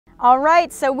All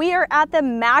right, so we are at the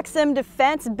Maxim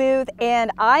Defense booth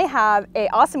and I have an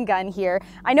awesome gun here.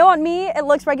 I know on me it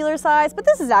looks regular size, but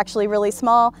this is actually really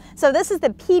small. So this is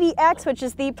the PDX, which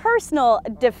is the personal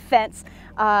defense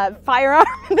firearm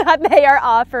that they are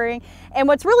offering. And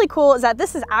what's really cool is that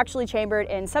this is actually chambered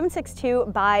in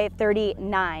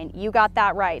 7.62x39mm. You got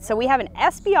that right. So we have an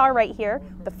SBR right here,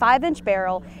 the 5-inch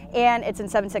barrel, and it's in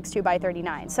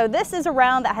 7.62x39mm. So this is a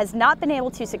round that has not been able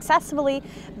to successfully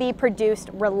be produced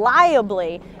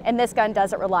reliably, and this gun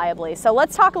does it reliably. So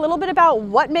let's talk a little bit about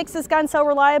what makes this gun so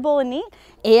reliable and neat,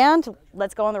 and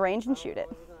let's go on the range and shoot it.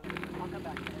 I'll come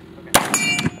back.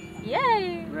 Okay.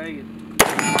 Yay! Very good.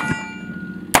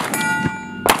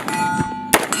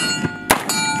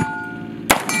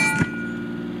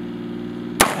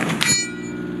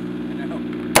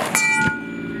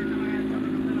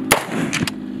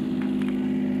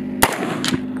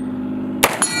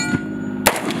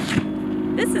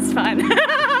 This is fun.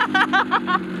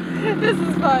 This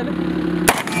is fun.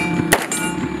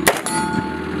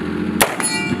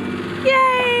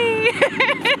 Yay!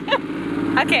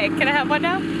 Okay, can I have one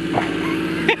now?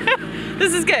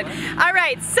 This is good. All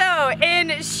right, so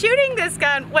in shooting this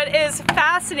gun, what is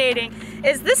fascinating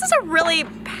is this is a really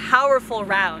powerful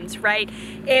round, right?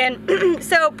 And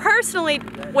so personally,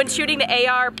 when shooting the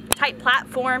AR type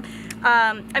platform,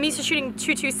 I'm used to shooting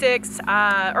 2.26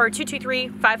 or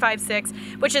 2.23,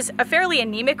 5.56, which is a fairly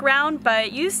anemic round,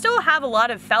 but you still have a lot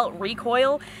of felt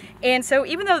recoil. And so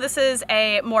even though this is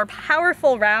a more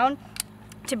powerful round,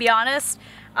 to be honest,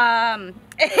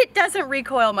 it doesn't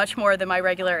recoil much more than my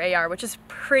regular AR, which is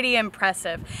pretty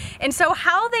impressive. And so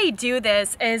how they do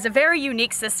this is a very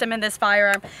unique system in this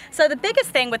firearm. So the biggest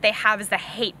thing what they have is the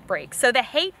hate brake. So the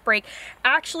hate brake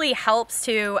actually helps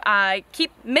to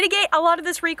mitigate a lot of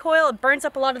this recoil. It burns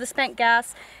up a lot of the spent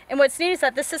gas. And what's neat is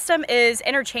that this system is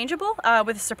interchangeable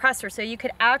with a suppressor. So you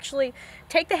could actually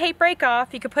take the hate brake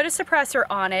off, you could put a suppressor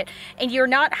on it, and you're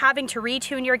not having to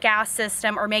retune your gas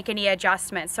system or make any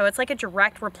adjustments. So it's like a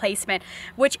direct replacement,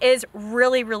 which is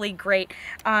really, really great.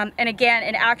 And again,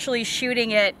 in actually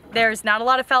shooting it, there's not a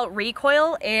lot of felt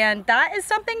recoil, and that is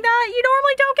something that you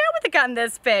normally don't get with a gun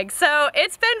this big. So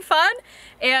it's been fun,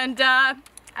 and I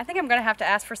think I'm gonna have to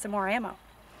ask for some more ammo.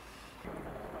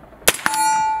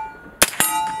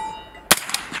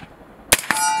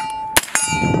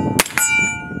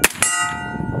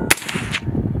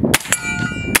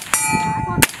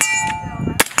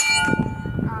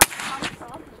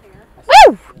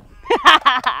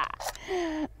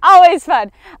 Always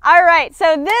fun. All right,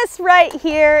 so this right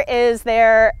here is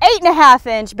their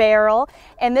 8.5-inch barrel,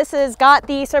 and this has got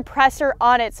the suppressor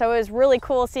on it, so it was really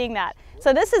cool seeing that.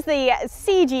 So this is the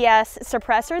CGS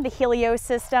suppressor, the Helios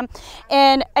system.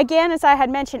 And again, as I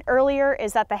had mentioned earlier,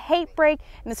 is that the hate brake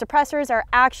and the suppressors are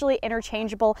actually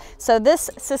interchangeable. So this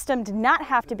system did not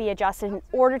have to be adjusted in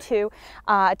order to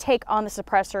take on the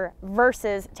suppressor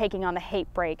versus taking on the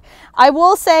hate brake. I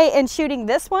will say in shooting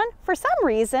this one, for some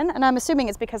reason, and I'm assuming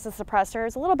it's because the suppressor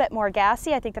is a little bit more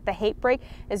gassy, I think that the hate brake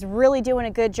is really doing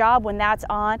a good job when that's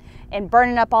on and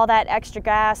burning up all that extra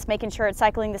gas, making sure it's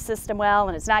cycling the system well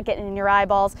and it's not getting in your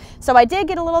eyeballs. So I did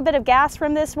get a little bit of gas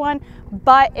from this one,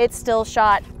 but it still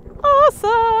shot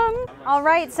awesome. All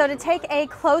right, so to take a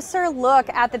closer look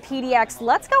at the PDX,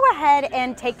 let's go ahead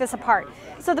and take this apart.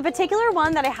 So the particular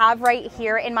one that I have right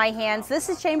here in my hands, this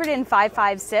is chambered in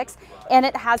 5.56 and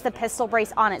it has the pistol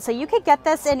brace on it. So you could get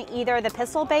this in either the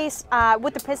pistol base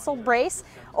with the pistol brace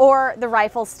or the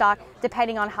rifle stock,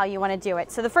 depending on how you want to do it.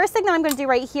 So the first thing that I'm going to do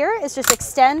right here is just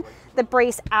extend the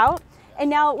brace out. And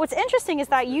now what's interesting is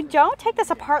that you don't take this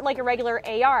apart like a regular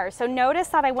AR. So notice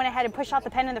that I went ahead and pushed out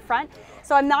the pin in the front.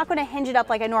 So I'm not going to hinge it up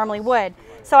like I normally would.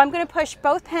 So I'm going to push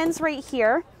both pins right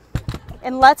here,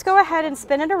 and let's go ahead and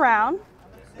spin it around.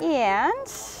 And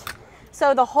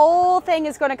so the whole thing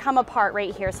is going to come apart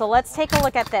right here. So let's take a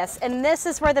look at this. And this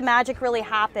is where the magic really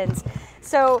happens.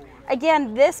 So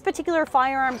again, this particular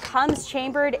firearm comes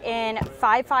chambered in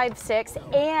 5.56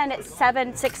 and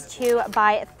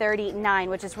 7.62x39mm,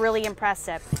 which is really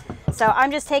impressive. So I'm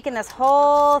just taking this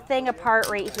whole thing apart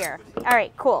right here. All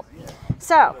right, cool.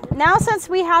 So now since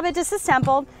we have it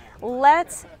disassembled,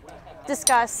 let's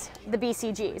discuss the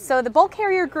BCG. So the bolt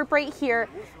carrier group right here,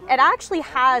 it actually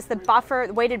has the buffer,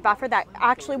 the weighted buffer that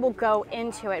actually will go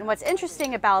into it. And what's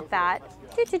interesting about that,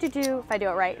 if I do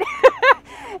it right,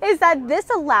 is that this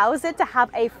allows it to have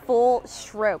a full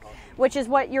stroke, which is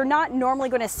what you're not normally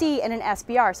going to see in an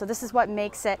SBR. So this is what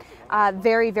makes it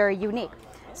very, very unique.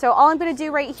 So all I'm going to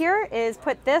do right here is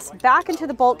put this back into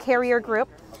the bolt carrier group,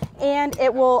 and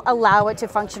it will allow it to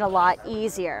function a lot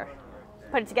easier.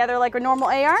 put it together like a normal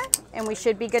AR, and we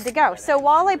should be good to go. So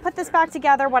while I put this back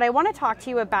together, what I want to talk to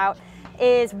you about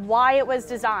is why it was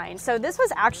designed. So this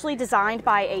was actually designed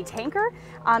by a tanker,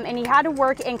 and he had to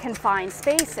work in confined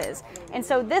spaces. And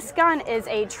so this gun is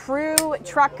a true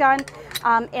truck gun,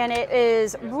 and it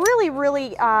is really,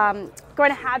 really going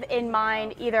to have in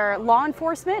mind either law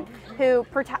enforcement, who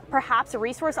perhaps a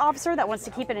resource officer that wants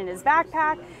to keep it in his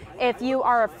backpack. If you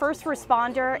are a first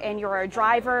responder and you're a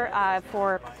driver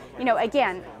for,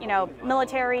 again,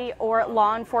 military or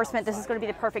law enforcement, this is going to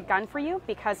be the perfect gun for you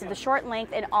because of the short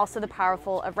length and also the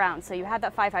powerful of rounds. So you have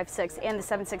that 5.56 and the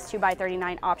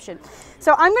 7.62x39mm option.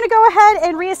 So I'm going to go ahead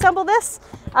and reassemble this.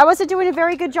 I wasn't doing a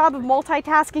very good job of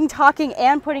multitasking, talking,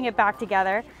 and putting it back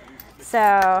together.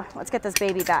 So let's get this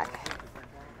baby back.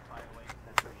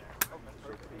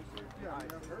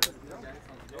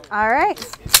 All right.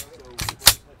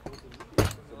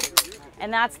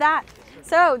 And that's that.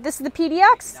 So this is the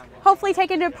PDX. Hopefully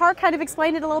taking it apart kind of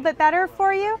explained it a little bit better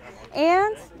for you.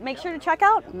 And make sure to check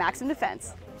out Maxim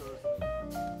Defense.